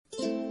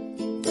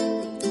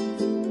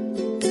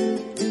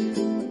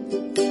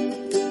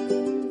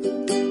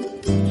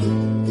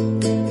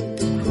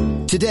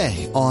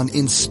today on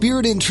In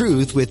Spirit and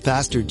Truth with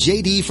Pastor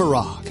J.D.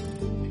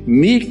 Farag.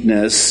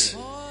 Meekness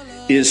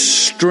is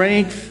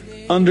strength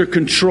under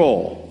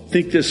control.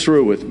 Think this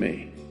through with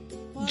me.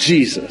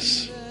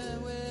 Jesus,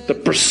 the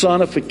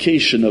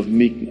personification of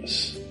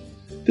meekness.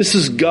 This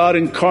is God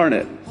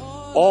incarnate,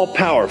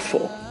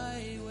 all-powerful,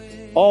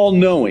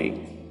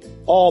 all-knowing,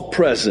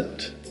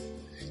 all-present,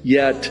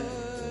 yet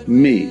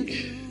meek.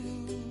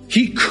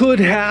 He could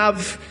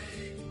have,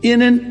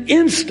 in an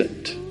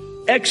instant,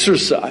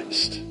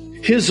 exercised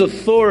his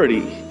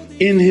authority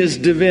in his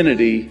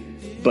divinity,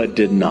 but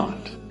did not.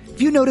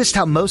 Have you noticed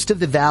how most of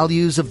the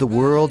values of the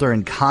world are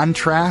in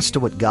contrast to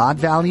what God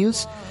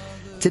values?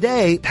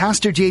 Today,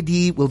 Pastor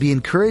J.D. will be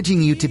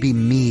encouraging you to be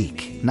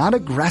meek, not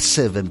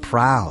aggressive and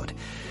proud.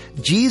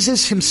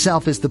 Jesus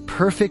himself is the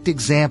perfect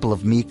example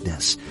of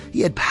meekness.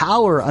 He had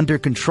power under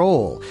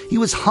control. He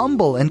was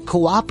humble and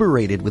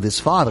cooperated with his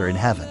Father in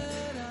heaven.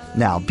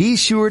 Now, be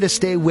sure to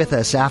stay with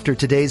us after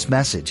today's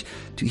message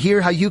to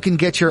hear how you can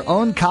get your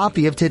own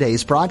copy of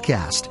today's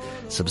broadcast.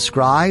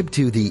 Subscribe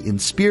to the In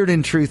Spirit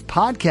and Truth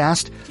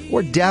podcast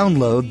or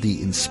download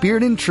the In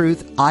Spirit and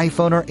Truth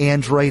iPhone or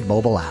Android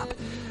mobile app.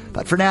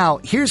 But for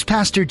now, here's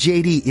Pastor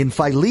J.D. in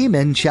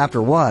Philemon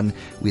chapter 1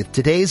 with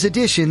today's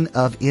edition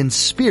of In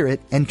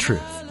Spirit and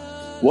Truth.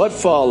 What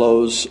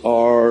follows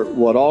are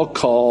what I'll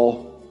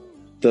call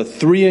the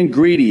three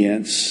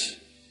ingredients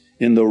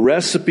in the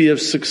recipe of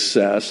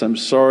success. I'm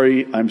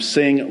sorry I'm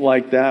saying it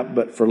like that,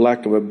 but for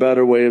lack of a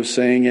better way of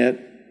saying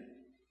it,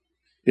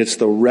 it's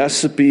the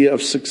recipe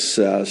of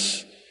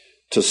success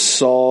to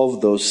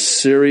solve those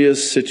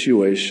serious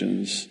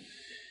situations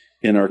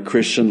in our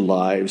Christian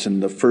lives.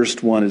 And the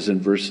first one is in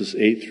verses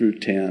 8 through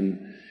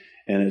 10,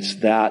 and it's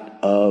that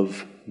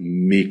of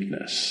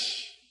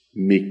meekness.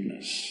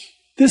 Meekness.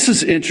 This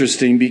is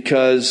interesting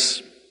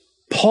because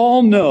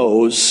Paul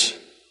knows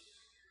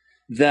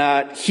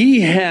that he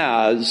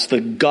has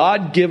the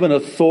God-given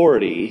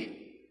authority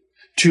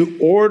to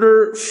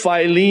order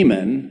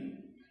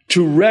Philemon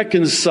to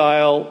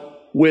reconcile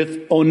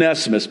with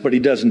Onesimus, but he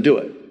doesn't do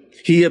it.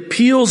 He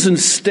appeals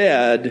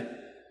instead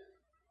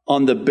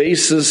on the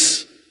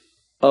basis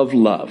of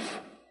love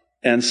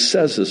and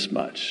says as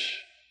much.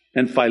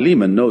 And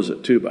Philemon knows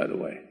it too, by the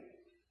way.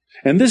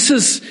 And this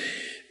is,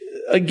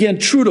 again,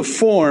 true to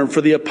form for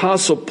the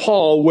Apostle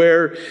Paul,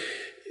 where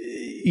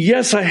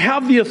yes, I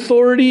have the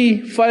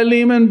authority,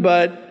 Philemon,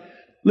 but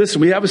listen,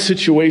 we have a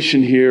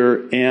situation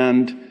here,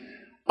 and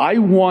I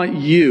want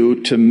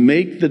you to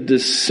make the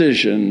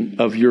decision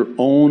of your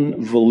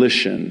own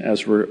volition,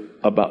 as we're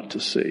about to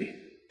see.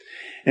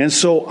 And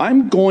so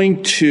I'm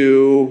going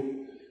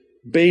to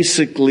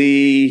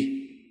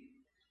basically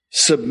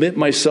submit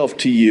myself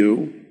to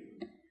you.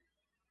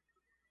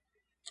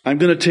 I'm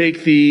going to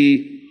take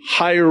the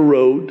higher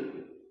road,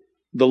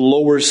 the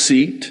lower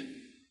seat.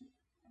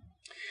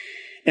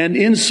 And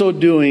in so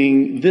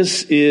doing,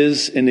 this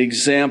is an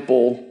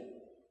example,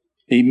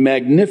 a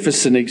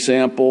magnificent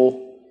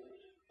example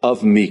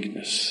of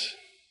meekness.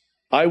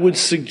 I would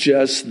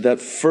suggest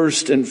that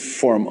first and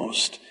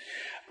foremost,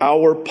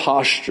 our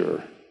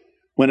posture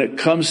when it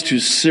comes to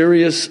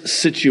serious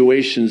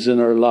situations in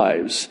our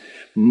lives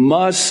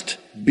must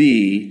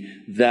be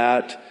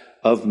that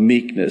of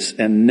meekness.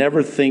 And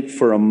never think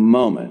for a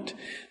moment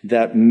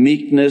that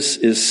meekness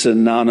is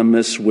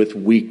synonymous with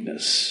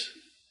weakness.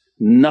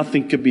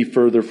 Nothing could be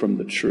further from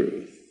the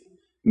truth.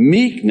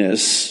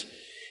 Meekness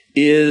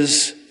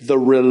is the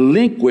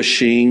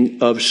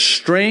relinquishing of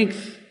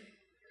strength,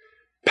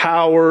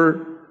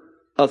 power,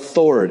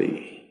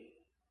 authority.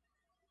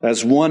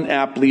 As one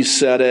aptly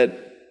said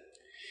it,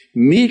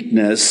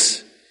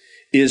 meekness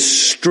is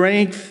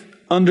strength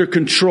under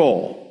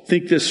control.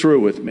 Think this through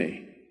with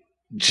me.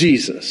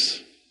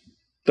 Jesus,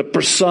 the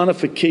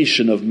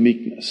personification of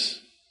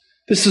meekness.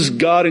 This is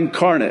God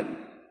incarnate,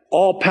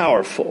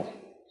 all-powerful,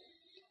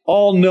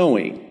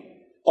 all-knowing,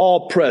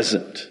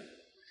 all-present,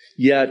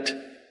 yet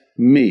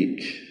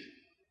meek.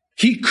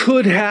 He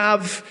could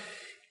have,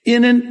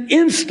 in an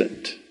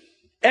instant,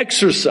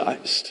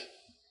 exercised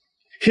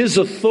his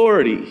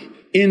authority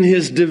in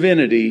his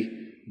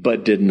divinity,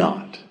 but did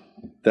not.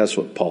 That's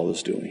what Paul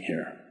is doing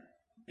here.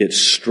 It's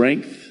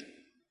strength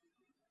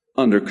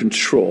under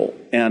control.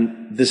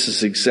 And this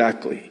is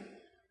exactly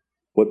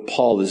what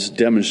Paul is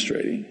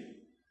demonstrating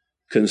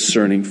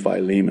concerning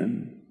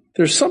Philemon.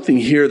 There's something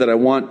here that I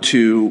want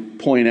to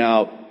point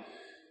out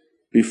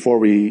before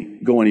we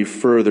go any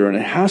further, and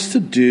it has to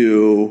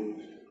do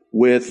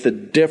with the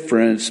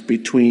difference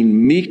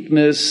between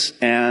meekness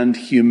and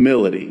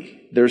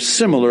humility. They're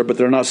similar, but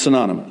they're not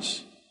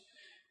synonymous.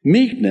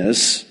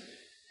 Meekness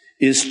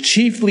is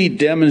chiefly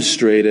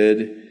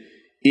demonstrated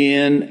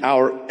in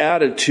our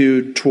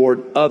attitude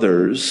toward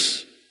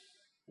others,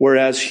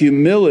 whereas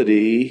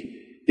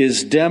humility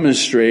is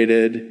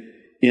demonstrated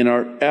in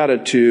our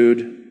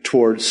attitude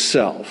towards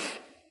self.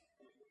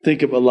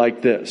 Think of it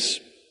like this.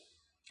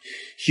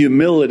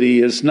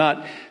 Humility is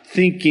not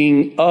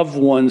thinking of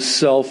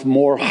oneself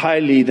more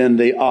highly than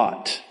they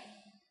ought.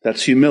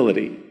 That's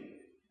humility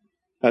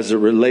as it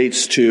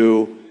relates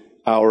to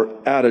our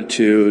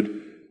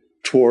attitude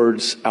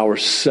towards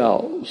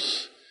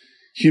ourselves.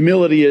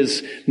 Humility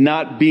is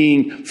not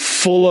being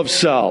full of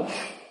self.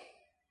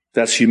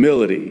 That's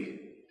humility.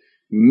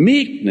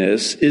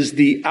 Meekness is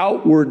the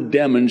outward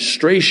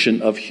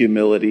demonstration of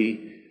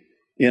humility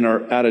in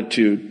our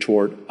attitude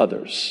toward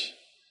others.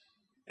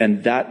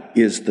 And that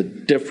is the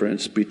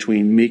difference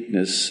between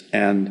meekness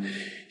and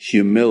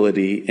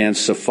humility. And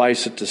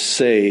suffice it to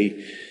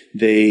say,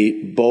 they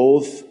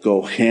both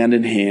go hand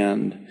in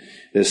hand,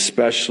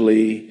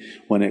 especially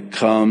when it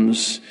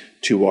comes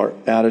to our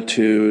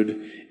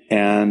attitude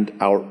and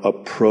our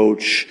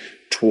approach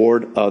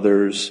toward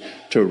others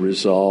to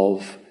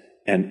resolve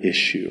an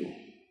issue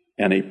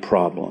and a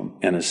problem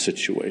and a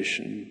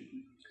situation.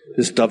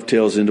 This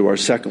dovetails into our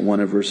second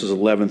one in verses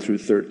 11 through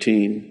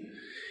 13,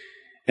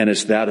 and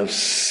it's that of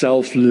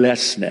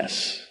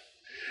selflessness.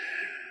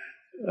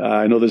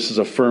 I know this is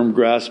a firm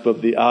grasp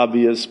of the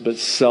obvious, but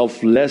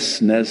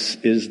selflessness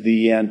is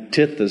the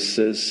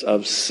antithesis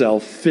of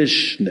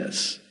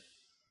selfishness.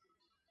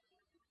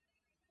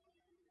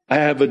 I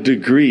have a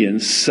degree in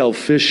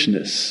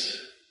selfishness.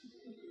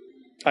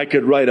 I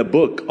could write a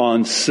book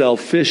on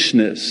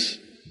selfishness,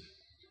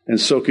 and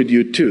so could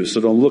you too, so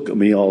don't look at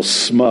me all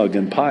smug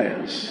and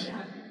pious.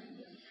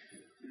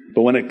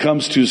 But when it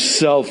comes to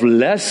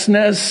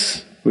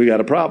selflessness, we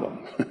got a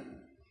problem.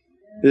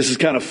 This is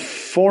kind of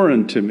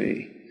foreign to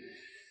me.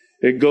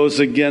 It goes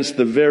against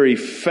the very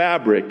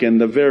fabric and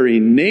the very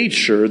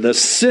nature, the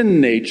sin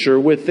nature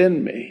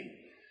within me.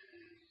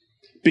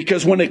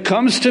 Because when it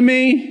comes to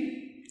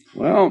me,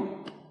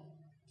 well,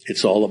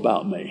 it's all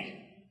about me.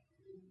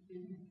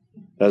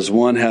 As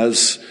one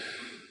has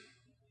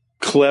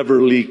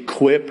cleverly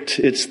quipped,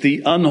 it's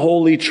the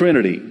unholy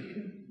trinity.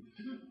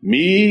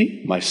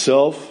 Me,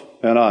 myself,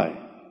 and I.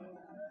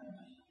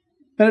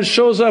 And it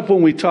shows up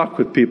when we talk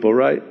with people,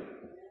 right?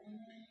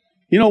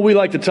 You know what we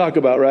like to talk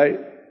about, right?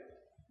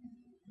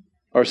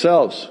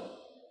 Ourselves.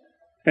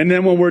 And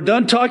then when we're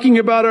done talking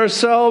about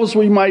ourselves,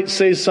 we might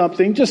say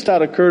something just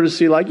out of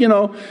courtesy, like,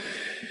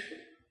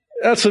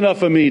 that's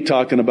enough of me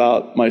talking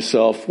about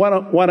myself. Why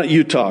don't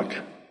you talk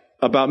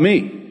about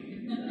me?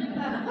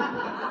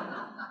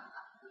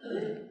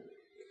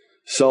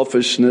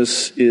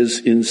 Selfishness is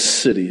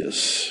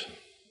insidious.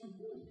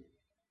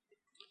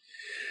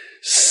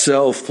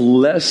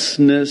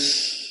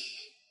 Selflessness,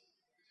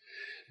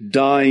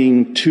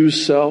 dying to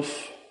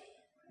self,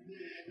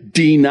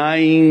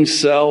 denying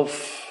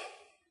self.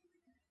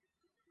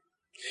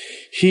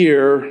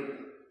 Here,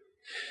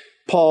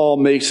 Paul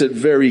makes it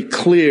very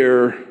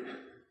clear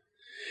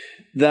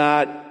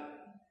that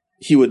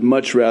he would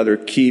much rather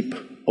keep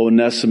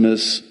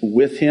Onesimus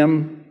with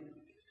him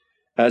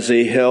as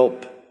a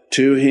help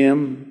to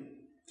him,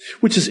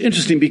 which is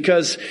interesting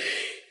because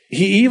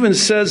he even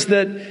says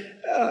that,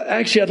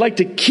 actually, I'd like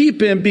to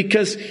keep him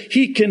because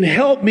he can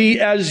help me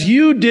as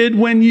you did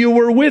when you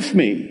were with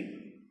me,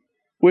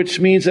 which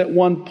means at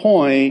one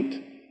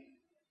point,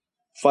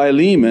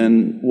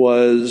 Philemon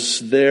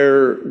was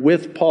there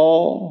with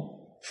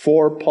Paul,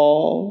 for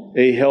Paul,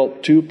 a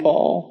help to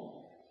Paul.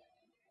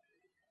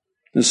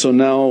 And so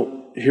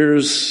now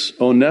here's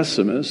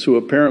Onesimus, who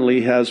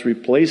apparently has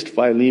replaced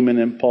Philemon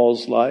in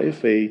Paul's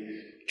life, a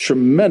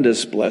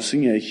tremendous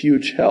blessing, a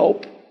huge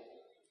help.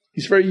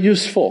 He's very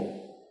useful.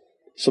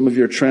 Some of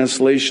your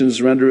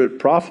translations render it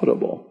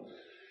profitable.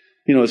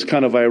 It's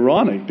kind of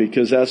ironic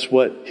because that's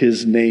what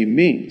his name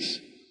means.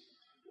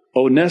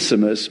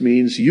 Onesimus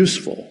means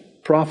useful,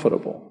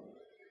 profitable.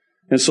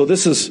 And so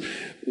this is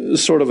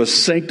sort of a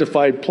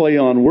sanctified play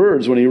on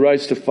words when he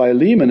writes to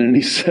Philemon and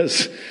he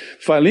says,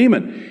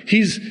 Philemon,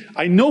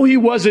 I know he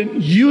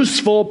wasn't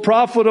useful,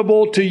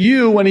 profitable to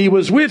you when he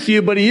was with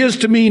you, but he is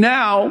to me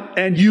now,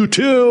 and you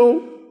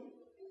too.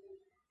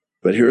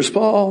 But here's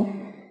Paul.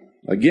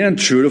 Again,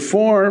 true to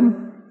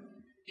form.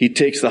 He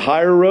takes the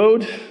higher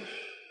road,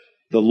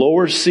 the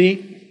lower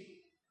seat,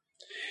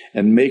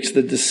 and makes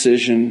the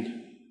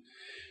decision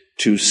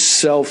to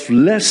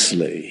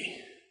selflessly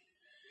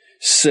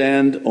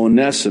send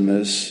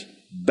Onesimus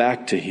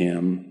back to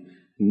him,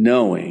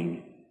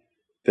 knowing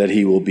that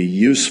he will be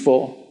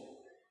useful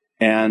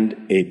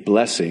and a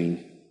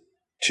blessing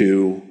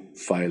to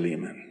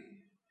Philemon.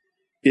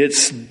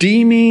 It's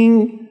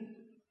deeming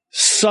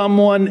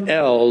someone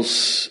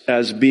else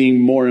as being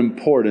more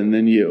important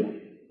than you.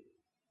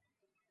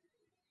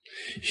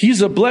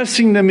 He's a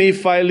blessing to me,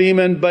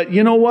 Philemon, but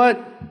you know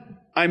what?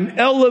 I'm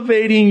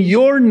elevating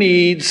your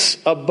needs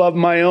above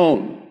my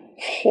own.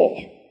 Oh,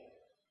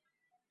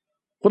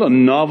 what a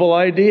novel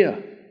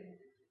idea.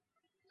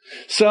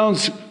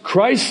 Sounds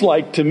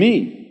Christ-like to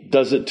me.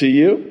 Does it to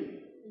you?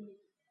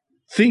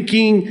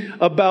 Thinking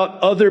about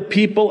other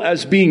people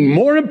as being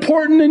more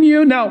important than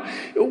you? Now,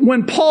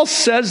 when Paul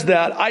says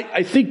that,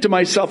 I think to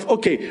myself,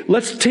 okay,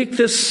 let's take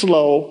this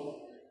slow,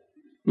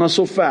 not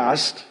so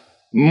fast.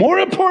 More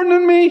important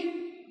than me?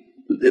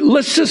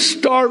 Let's just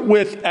start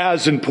with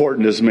as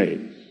important as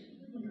me.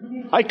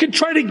 I could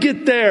try to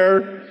get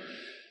there.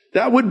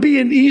 That would be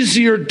an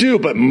easier do,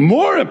 but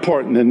more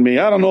important than me,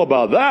 I don't know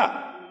about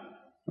that.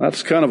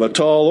 That's kind of a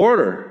tall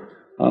order.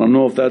 I don't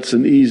know if that's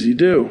an easy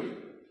do.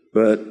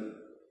 But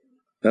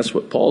That's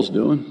what Paul's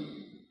doing.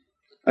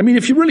 I mean,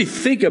 if you really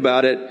think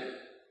about it,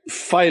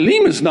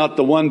 Philemon's not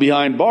the one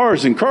behind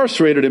bars,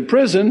 incarcerated in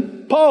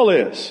prison. Paul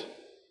is.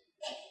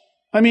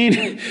 I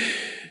mean,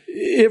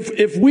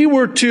 if we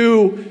were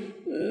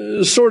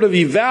to sort of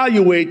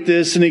evaluate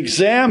this and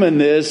examine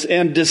this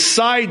and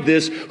decide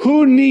this,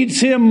 who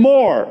needs him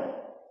more?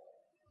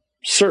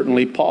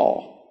 Certainly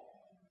Paul.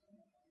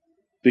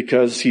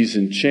 Because he's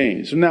in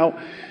chains. Now,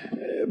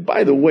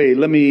 by the way,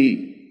 let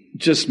me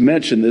just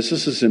mention this.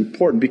 This is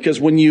important because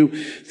when you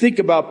think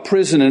about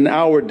prison in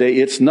our day,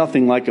 it's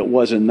nothing like it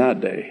was in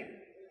that day.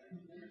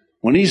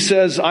 When he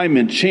says, I'm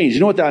in chains, you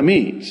know what that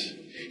means?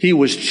 He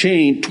was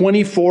chained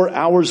 24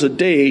 hours a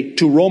day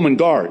to Roman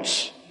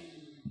guards.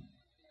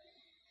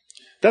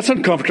 That's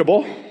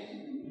uncomfortable.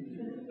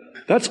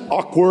 That's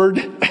awkward,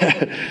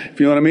 if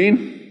you know what I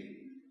mean.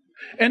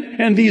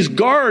 And these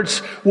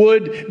guards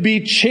would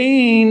be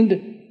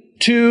chained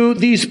to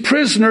these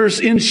prisoners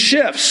in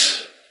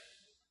shifts.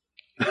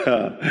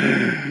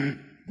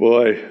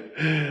 Boy,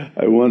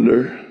 I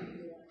wonder.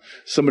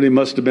 Somebody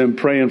must have been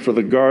praying for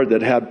the guard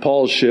that had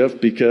Paul's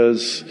shift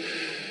because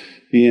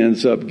he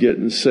ends up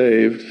getting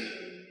saved.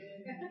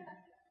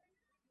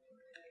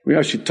 We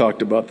actually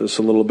talked about this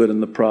a little bit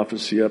in the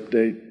prophecy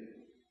update.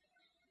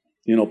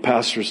 You know,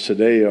 pastors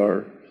today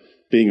are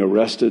being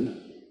arrested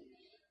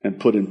and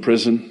put in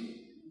prison.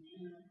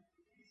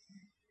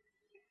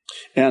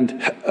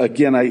 And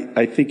again,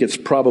 I think it's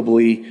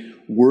probably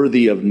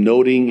worthy of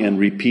noting and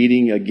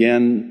repeating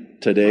again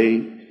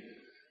today.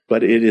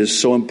 But it is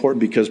so important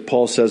because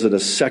Paul says it a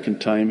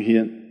second time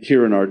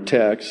here in our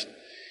text.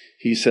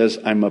 He says,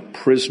 I'm a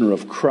prisoner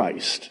of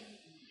Christ,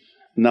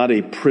 not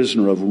a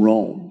prisoner of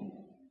Rome.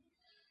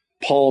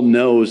 Paul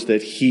knows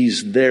that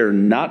he's there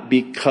not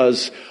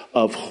because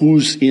of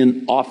who's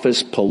in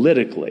office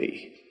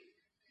politically.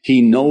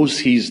 He knows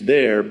he's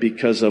there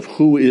because of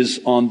who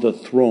is on the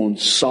throne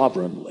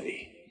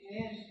sovereignly.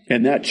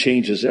 And that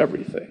changes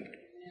everything.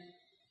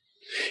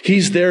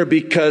 He's there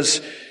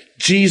because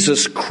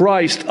Jesus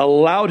Christ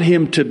allowed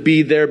him to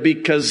be there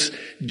because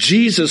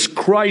Jesus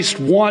Christ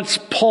wants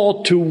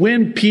Paul to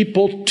win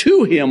people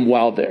to him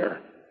while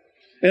there.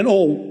 And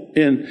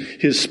in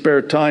his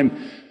spare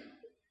time,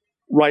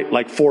 write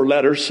like 4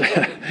 letters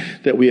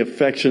that we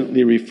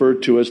affectionately refer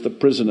to as the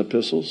prison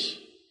epistles.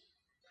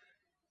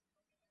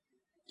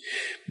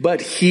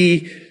 But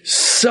he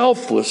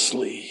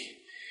selflessly,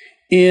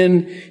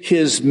 in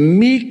his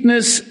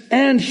meekness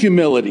and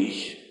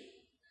humility,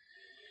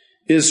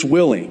 is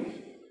willing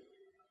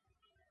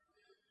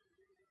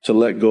to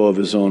let go of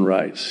his own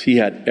rights. He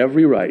had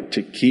every right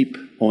to keep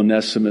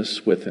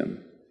Onesimus with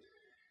him.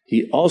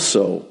 He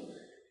also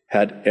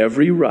had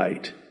every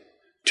right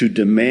to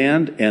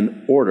demand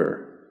and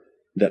order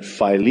that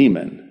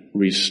Philemon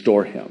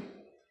restore him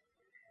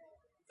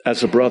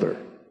as a brother,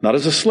 not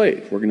as a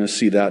slave. We're going to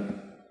see that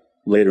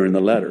later in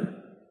the letter.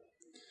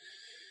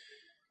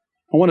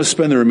 I want to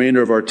spend the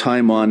remainder of our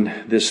time on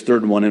this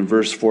third one in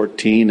verse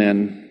 14,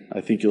 and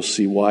I think you'll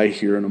see why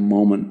here in a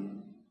moment.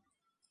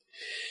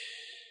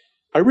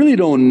 I really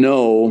don't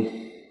know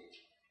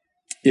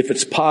if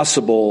it's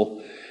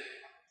possible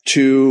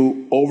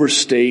to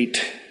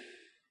overstate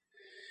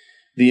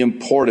the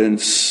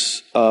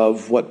importance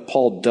of what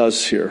Paul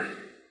does here.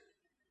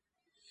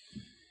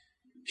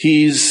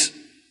 He's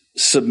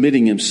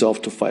submitting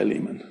himself to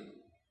Philemon.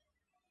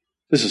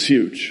 This is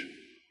huge.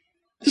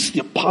 This is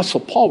the Apostle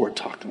Paul we're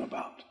talking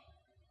about.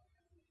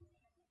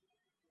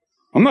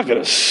 I'm not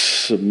going to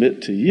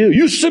submit to you.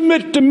 You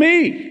submit to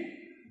me.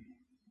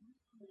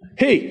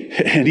 Hey,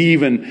 and he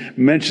even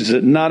mentions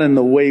it not in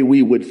the way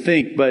we would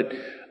think, but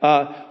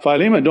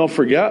Philemon, don't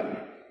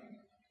forget,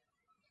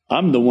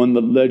 I'm the one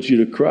that led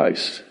you to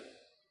Christ.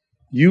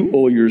 You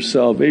owe your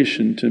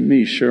salvation to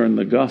me, sharing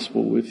the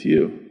gospel with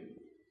you.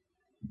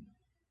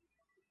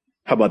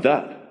 How about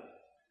that?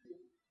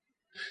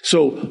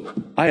 So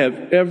I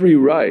have every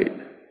right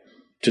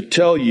to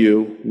tell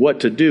you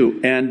what to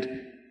do,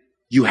 and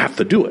you have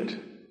to do it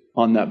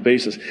on that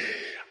basis.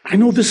 I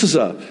know this is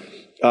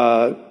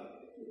a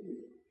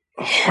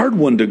hard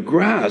one to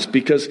grasp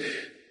because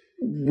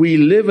we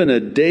live in a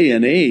day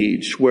and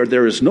age where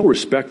there is no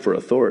respect for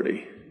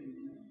authority.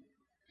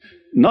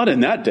 Not in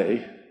that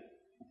day.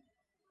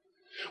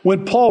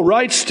 When Paul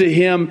writes to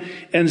him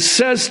and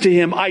says to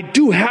him, I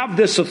do have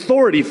this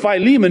authority,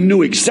 Philemon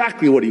knew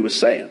exactly what he was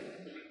saying.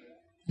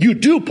 You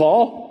do,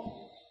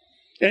 Paul.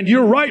 And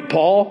you're right,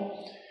 Paul.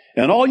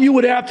 And all you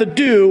would have to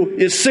do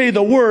is say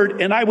the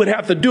word, and I would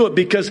have to do it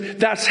because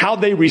that's how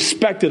they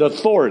respected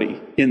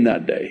authority in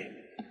that day.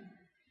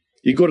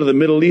 You go to the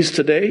Middle East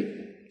today,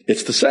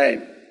 it's the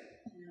same.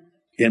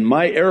 In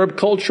my Arab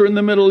culture in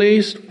the Middle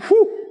East,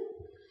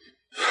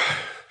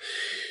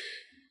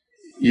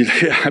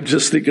 I'm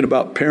just thinking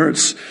about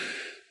parents,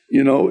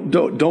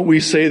 don't we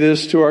say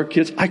this to our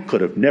kids? I could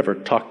have never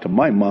talked to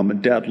my mom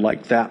and dad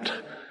like that.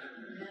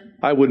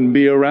 I wouldn't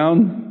be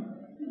around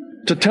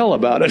to tell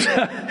about it.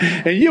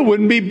 And you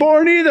wouldn't be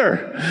born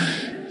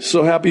either.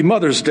 So happy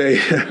Mother's Day.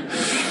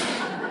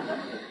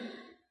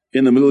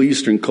 In the Middle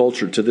Eastern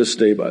culture to this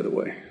day, by the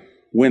way,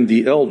 when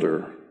the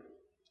elder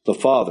the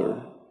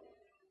father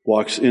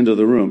walks into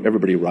the room,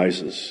 everybody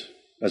rises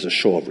as a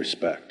show of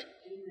respect.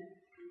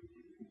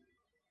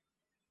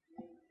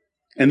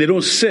 And they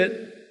don't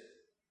sit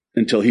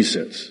until he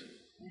sits.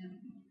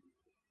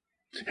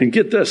 And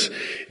get this,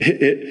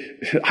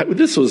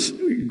 this was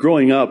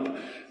growing up,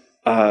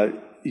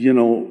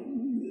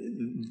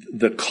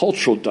 the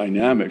cultural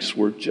dynamics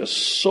were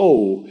just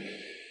so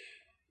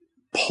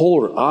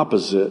polar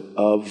opposite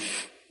of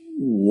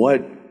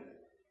what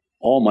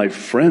all my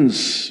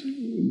friends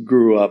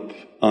grew up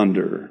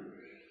under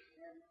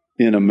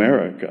in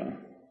America.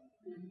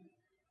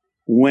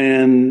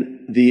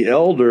 When the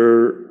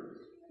elder,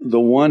 the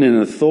one in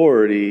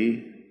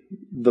authority,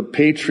 the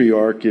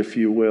patriarch, if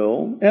you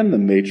will, and the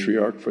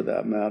matriarch for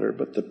that matter,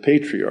 but the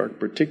patriarch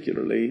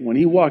particularly, when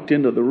he walked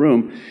into the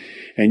room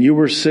and you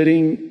were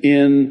sitting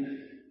in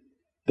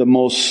the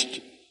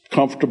most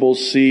comfortable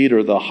seat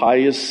or the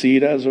highest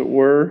seat, as it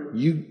were,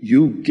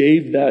 you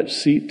gave that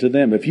seat to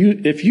them. If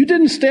you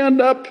didn't stand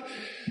up,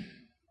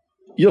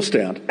 you'll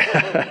stand.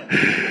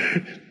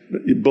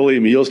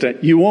 Believe me, you'll stand.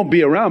 You won't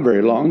be around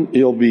very long.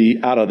 You'll be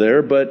out of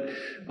there, but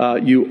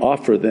you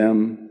offer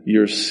them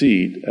your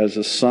seat as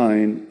a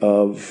sign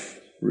of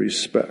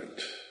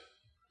respect.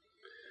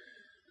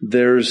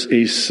 There's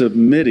a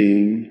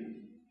submitting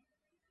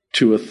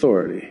to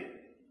authority.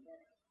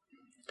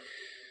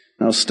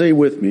 Now stay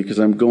with me because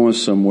I'm going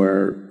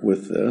somewhere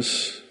with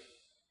this.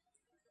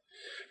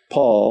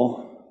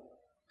 Paul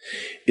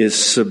is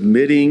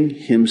submitting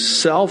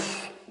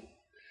himself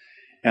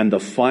and the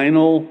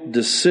final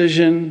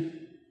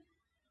decision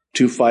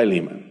to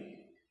Philemon.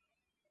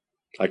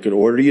 I could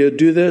order you to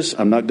do this.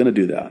 I'm not going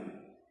to do that.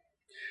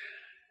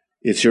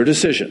 It's your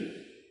decision.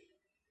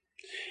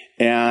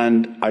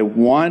 And I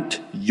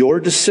want your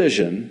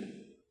decision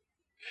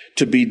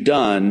to be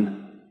done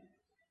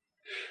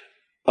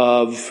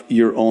of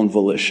your own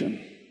volition.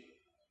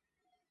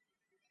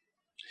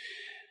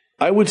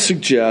 I would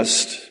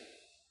suggest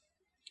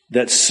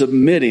that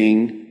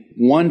submitting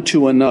one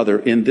to another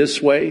in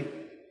this way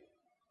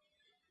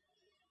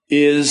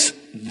is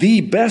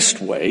the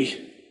best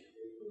way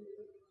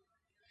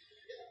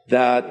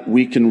that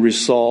we can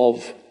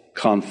resolve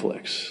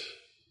conflicts.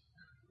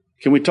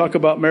 Can we talk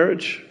about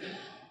marriage?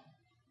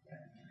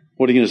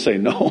 What are you going to say?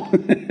 No.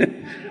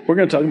 We're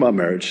going to talk about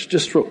marriage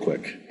just real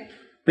quick.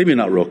 Maybe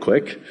not real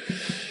quick.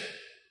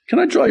 Can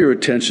I draw your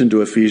attention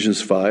to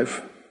Ephesians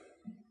 5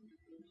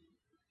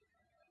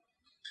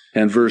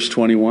 and verse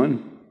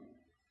 21?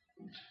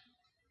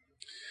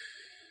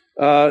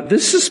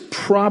 This is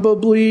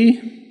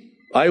probably,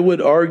 I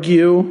would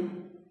argue,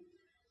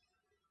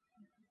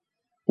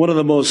 one of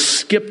the most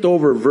skipped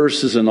over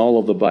verses in all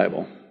of the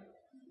Bible.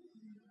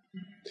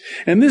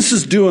 And this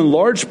is due in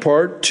large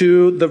part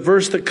to the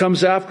verse that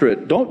comes after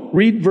it. Don't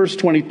read verse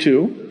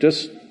 22,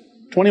 just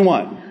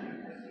 21.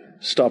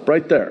 Stop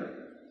right there.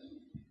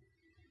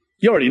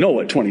 You already know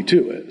what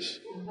 22 is.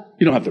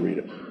 You don't have to read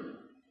it.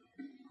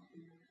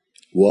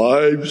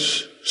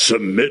 Wives,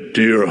 submit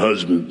to your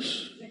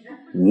husbands.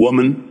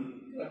 Woman.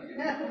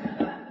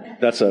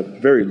 That's a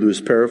very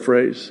loose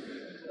paraphrase.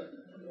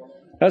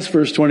 That's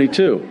verse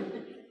 22.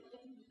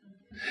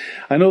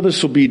 I know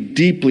this will be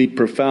deeply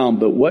profound,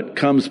 but what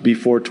comes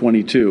before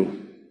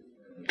 22?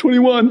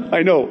 21,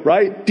 I know,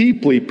 right?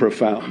 Deeply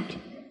profound.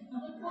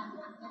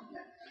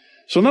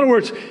 So in other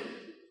words,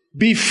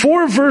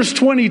 before verse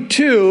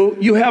 22,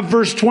 you have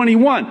verse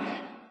 21.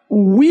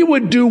 We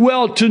would do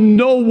well to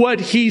know what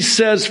he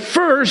says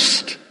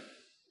first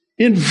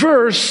in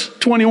verse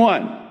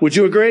 21. Would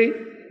you agree?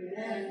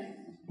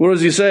 What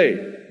does he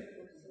say?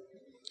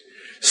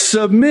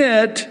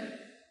 Submit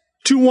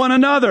to one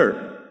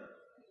another.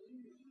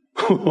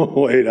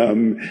 Wait,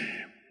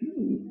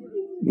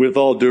 with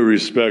all due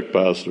respect,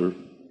 Pastor,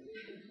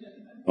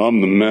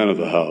 I'm the man of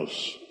the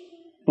house.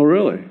 Oh,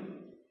 really?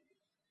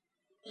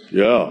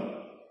 Yeah,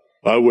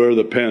 I wear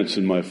the pants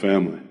in my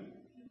family.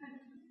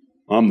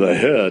 I'm the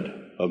head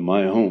of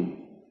my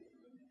home.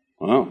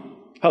 Wow.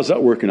 How's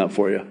that working out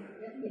for you?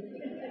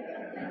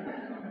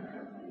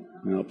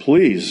 Now,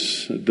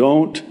 please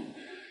don't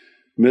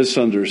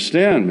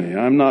misunderstand me.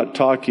 I'm not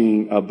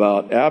talking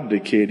about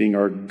abdicating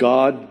our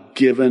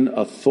God-given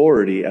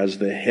authority as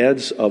the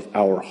heads of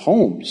our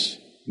homes,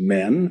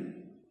 men.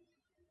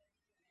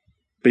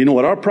 But you know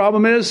what our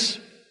problem is?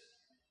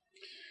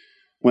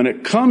 When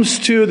it comes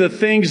to the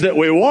things that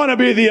we want to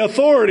be the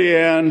authority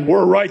in,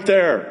 we're right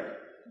there.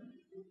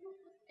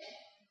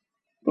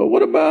 But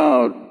what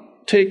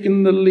about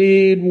taking the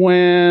lead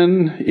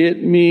when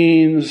it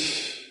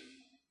means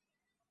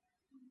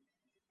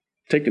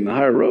taking the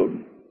higher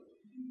road?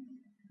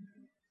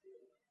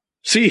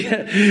 See,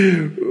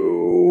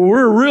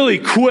 we're really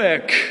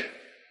quick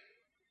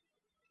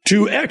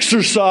to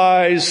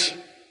exercise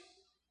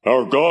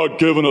our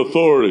God-given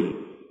authority,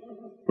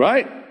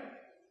 right?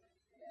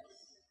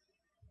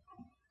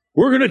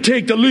 We're going to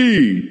take the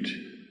lead.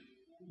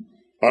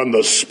 I'm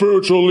the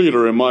spiritual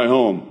leader in my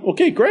home.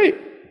 Okay, great.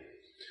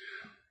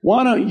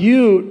 Why don't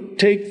you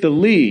take the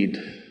lead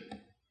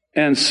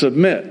and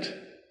submit?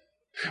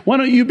 Why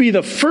don't you be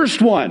the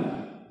first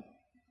one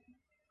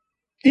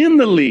in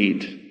the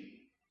lead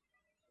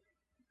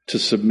to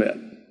submit.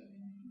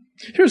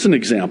 Here's an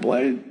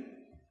example.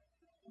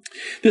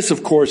 This,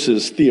 of course,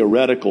 is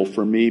theoretical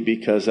for me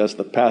because as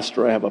the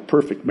pastor, I have a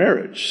perfect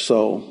marriage.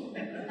 So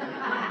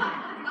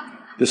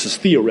this is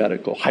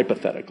theoretical,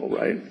 hypothetical,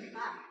 right?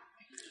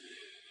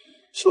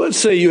 So let's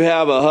say you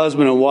have a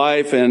husband and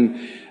wife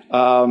and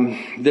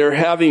they're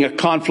having a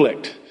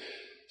conflict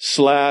 /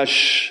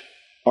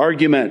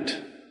 argument.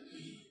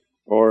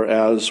 Or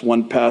as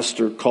one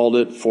pastor called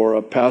it for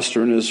a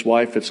pastor and his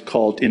wife, it's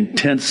called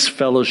intense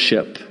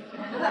fellowship.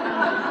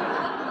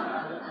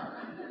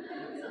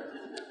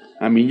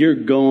 I mean, you're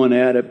going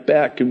at it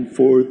back and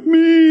forth.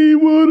 Me,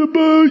 what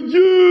about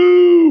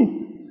you?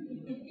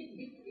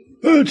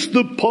 That's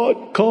the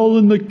pot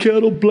calling the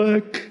kettle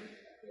black.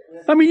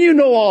 I mean, you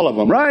know all of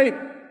them, right?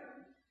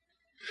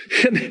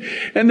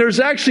 And there's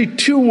actually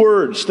 2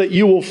 words that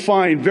you will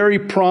find very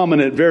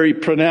prominent, very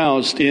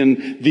pronounced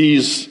in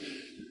these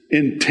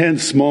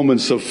intense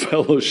moments of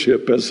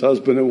fellowship as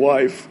husband and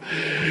wife.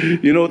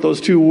 You know what those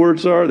 2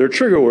 words are? They're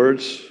trigger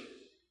words.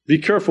 Be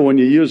careful when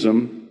you use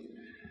them.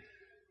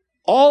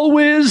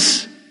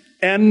 Always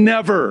and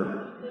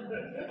never.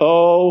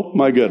 Oh,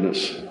 my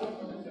goodness.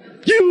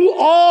 You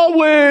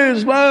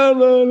always. Blah,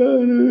 blah, blah,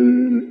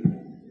 blah.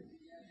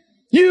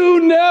 You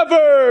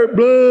never.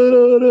 Blah,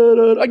 blah, blah,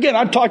 blah. Again,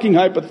 I'm talking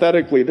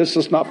hypothetically. This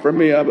is not for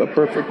me. I have a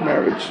perfect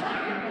marriage.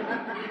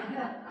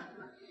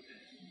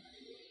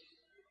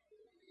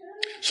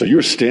 So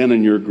you're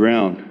standing your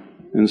ground,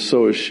 and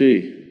so is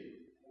she.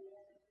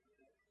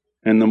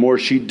 And the more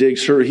she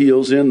digs her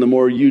heels in, the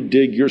more you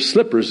dig your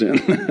slippers in.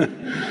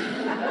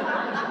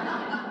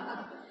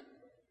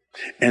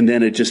 And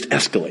then it just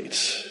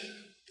escalates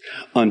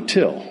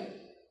until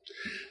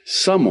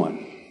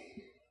someone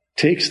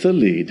takes the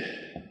lead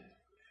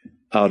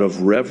out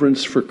of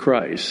reverence for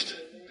Christ,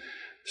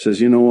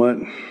 says, you know what?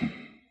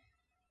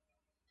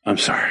 I'm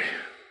sorry.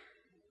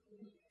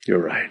 You're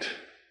right.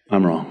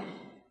 I'm wrong.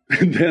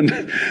 And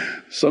then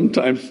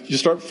sometimes you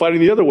start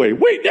fighting the other way.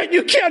 Wait,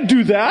 you can't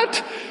do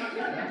that.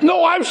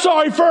 No, I'm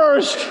sorry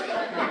first.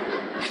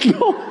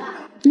 No.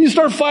 You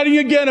start fighting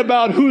again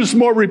about who's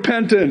more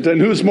repentant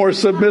and who's more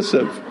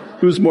submissive,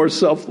 who's more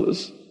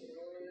selfless.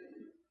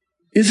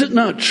 Is it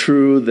not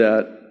true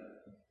that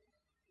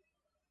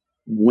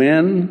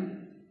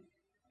when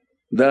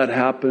that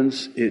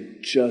happens,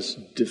 it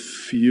just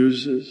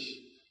diffuses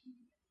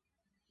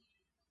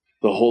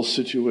the whole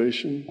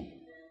situation?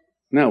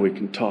 Now we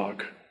can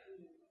talk.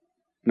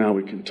 Now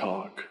we can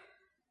talk.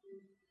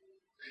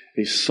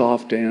 A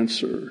soft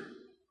answer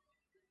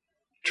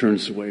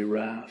turns away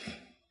wrath.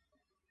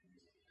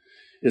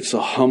 It's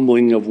a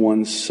humbling of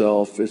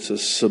oneself. It's a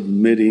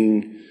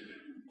submitting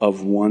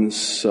of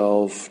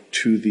oneself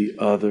to the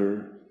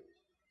other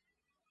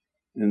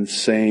and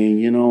saying,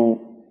 you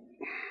know,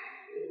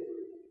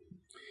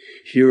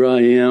 here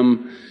I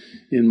am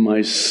in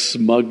my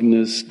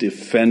smugness,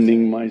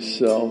 defending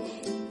myself,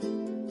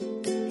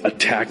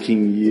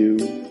 attacking you,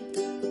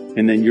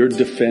 and then you're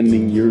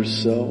defending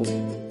yourself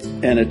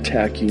and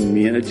attacking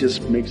me, and it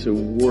just makes it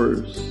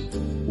worse.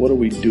 What are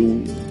we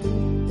doing?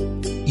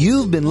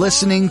 You've been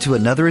listening to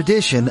another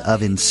edition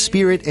of In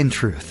Spirit and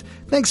Truth.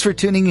 Thanks for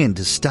tuning in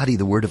to study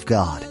the Word of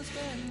God.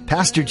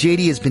 Pastor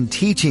JD has been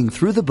teaching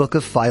through the book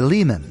of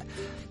Philemon.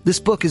 This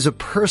book is a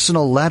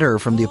personal letter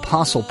from the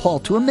Apostle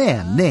Paul to a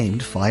man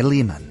named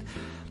Philemon.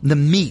 The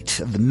meat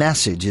of the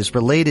message is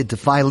related to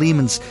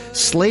Philemon's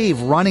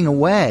slave running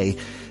away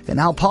and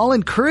how Paul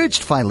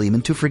encouraged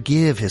Philemon to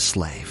forgive his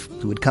slave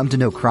who had come to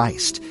know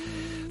Christ.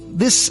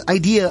 This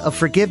idea of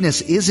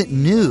forgiveness isn't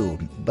new,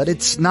 but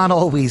it's not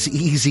always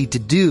easy to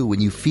do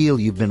when you feel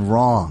you've been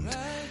wronged.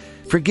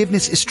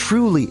 Forgiveness is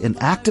truly an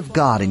act of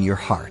God in your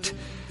heart.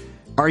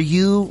 Are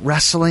you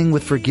wrestling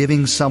with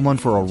forgiving someone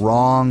for a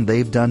wrong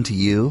they've done to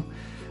you?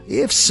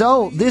 If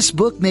so, this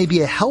book may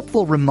be a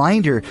helpful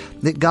reminder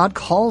that God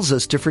calls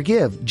us to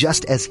forgive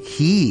just as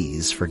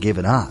He's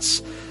forgiven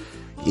us.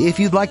 If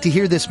you'd like to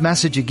hear this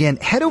message again,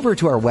 head over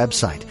to our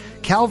website,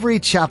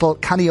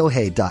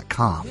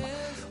 calvarychapelkaneohe.com.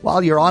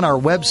 While you're on our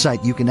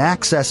website, you can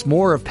access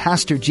more of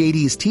Pastor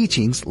JD's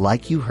teachings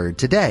like you heard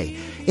today,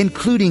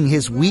 including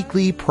his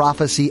weekly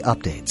prophecy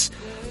updates.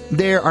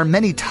 There are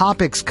many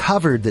topics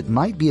covered that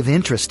might be of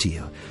interest to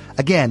you.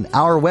 Again,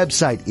 our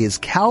website is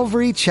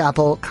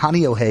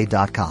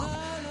calvarychapelkaneohe.com.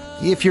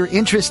 If you're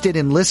interested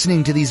in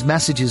listening to these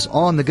messages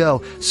on the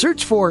go,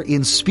 search for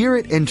In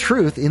Spirit and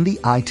Truth in the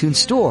iTunes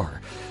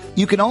Store.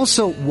 You can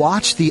also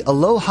watch the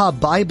Aloha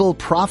Bible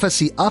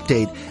Prophecy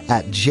Update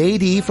at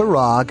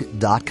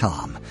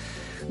jdfarag.com.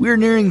 We're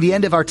nearing the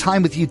end of our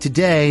time with you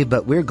today,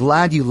 but we're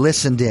glad you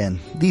listened in.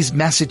 These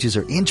messages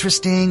are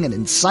interesting and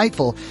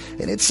insightful,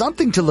 and it's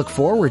something to look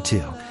forward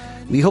to.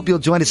 We hope you'll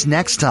join us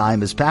next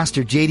time as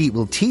Pastor JD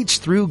will teach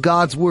through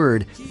God's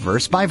Word,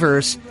 verse by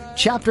verse,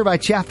 chapter by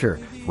chapter,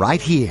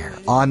 right here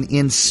on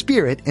In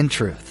Spirit and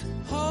Truth.